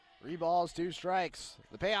3 balls, 2 strikes.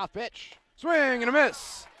 The payoff pitch. Swing and a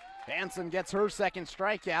miss. Hansen gets her second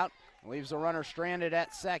strikeout. Leaves the runner stranded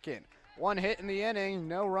at second. 1 hit in the inning,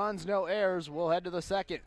 no runs, no errors. We'll head to the second.